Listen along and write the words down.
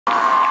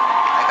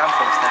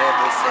Starehe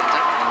Boys Center,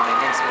 and my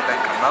name is Mugan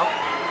Kamau.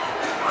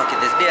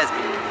 Okay, this day has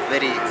been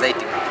very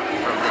exciting.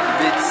 From the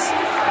debates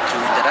to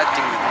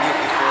interacting with new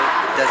people,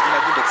 it has been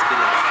a good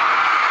experience.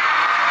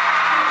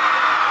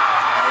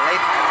 I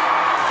like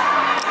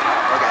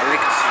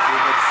to do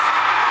medicine.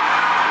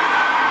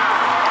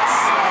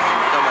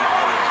 Become an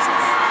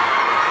oncologist.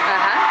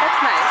 That's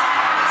nice.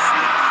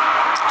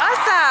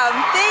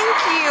 Awesome, thank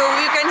you.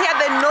 You can hear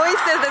the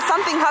noises, there's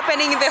something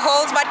happening in the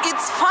halls, but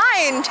it's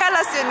fine. Tell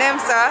us your name,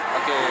 sir.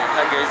 Okay,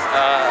 hi guys,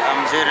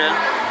 I'm Jerel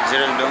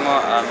Dongo.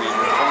 I'm in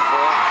Form 4,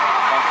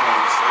 come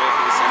from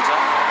Starehe Center.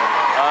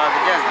 The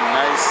day has been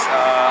nice.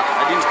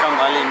 I didn't come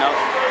early enough,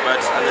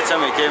 but at the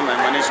time I came, I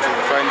managed to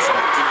find some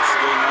activities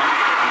going on,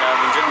 and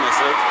I've enjoyed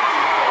myself.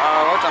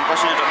 What I'm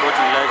passionate about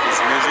in life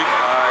is music.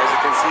 As you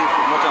can see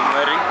from what I'm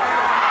wearing,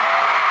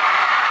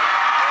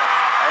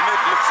 I know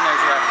it looks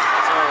nice here.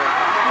 So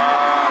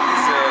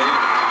this is a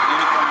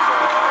uniform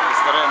for the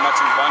Starehe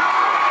marching band.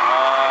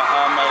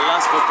 I'm a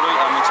lance corporal.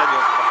 I'm in charge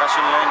of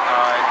percussion line.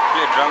 I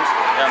play drums.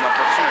 I'm a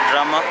professional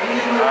drummer.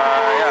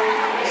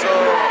 So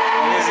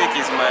music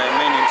is my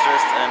main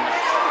interest, and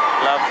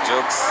love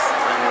jokes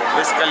and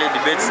basically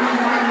debates.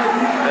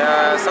 They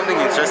are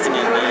something interesting,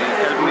 and they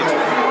help me to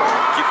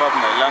keep up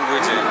my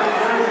language and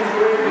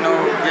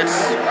get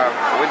a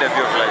wider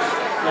view of life.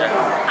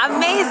 Yeah.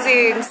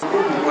 Amazing.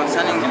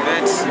 Concerning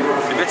debates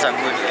are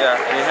good. Yeah,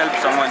 they help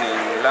someone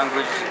in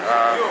language.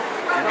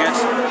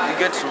 You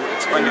get to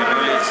expand your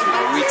knowledge,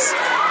 your wits. You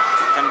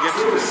can get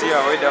to see a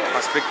wider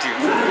perspective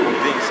of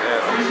things,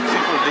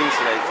 simple things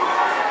like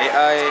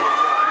AI,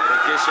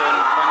 education,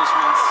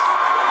 punishments,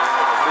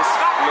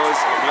 basic laws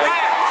of life.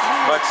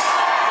 But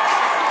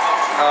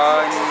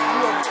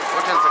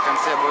what else I can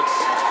say about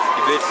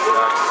debates is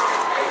that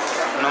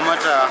no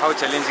matter how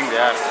challenging they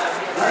are,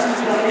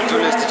 it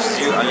always teaches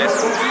you a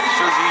lesson,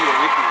 shows you your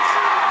weakness,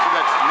 so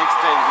that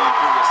next time you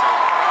improve yourself.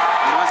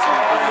 And once you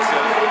improve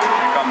yourself,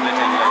 you come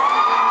better in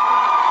life.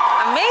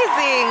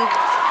 Amazing.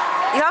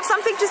 You have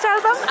something to tell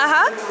them?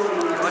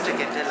 What I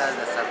can tell us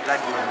as a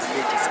platform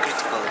debate is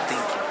critical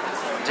thinking.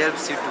 It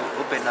helps you to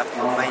open up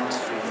your mind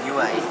to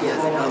newer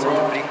ideas and also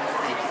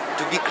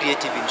to be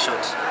creative in short,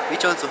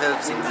 which also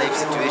helps in life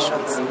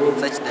situations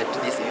such that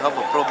you have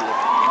a problem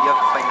and you have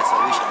to find a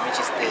solution,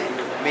 which is the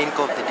main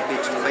core of the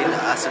debate, to find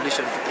a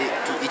solution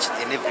to each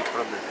and every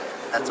problem.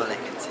 That's all I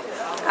can say.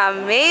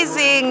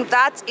 Amazing.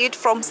 That's it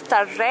from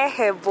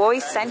Starehe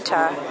Boys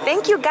Center.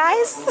 Thank you,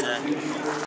 guys.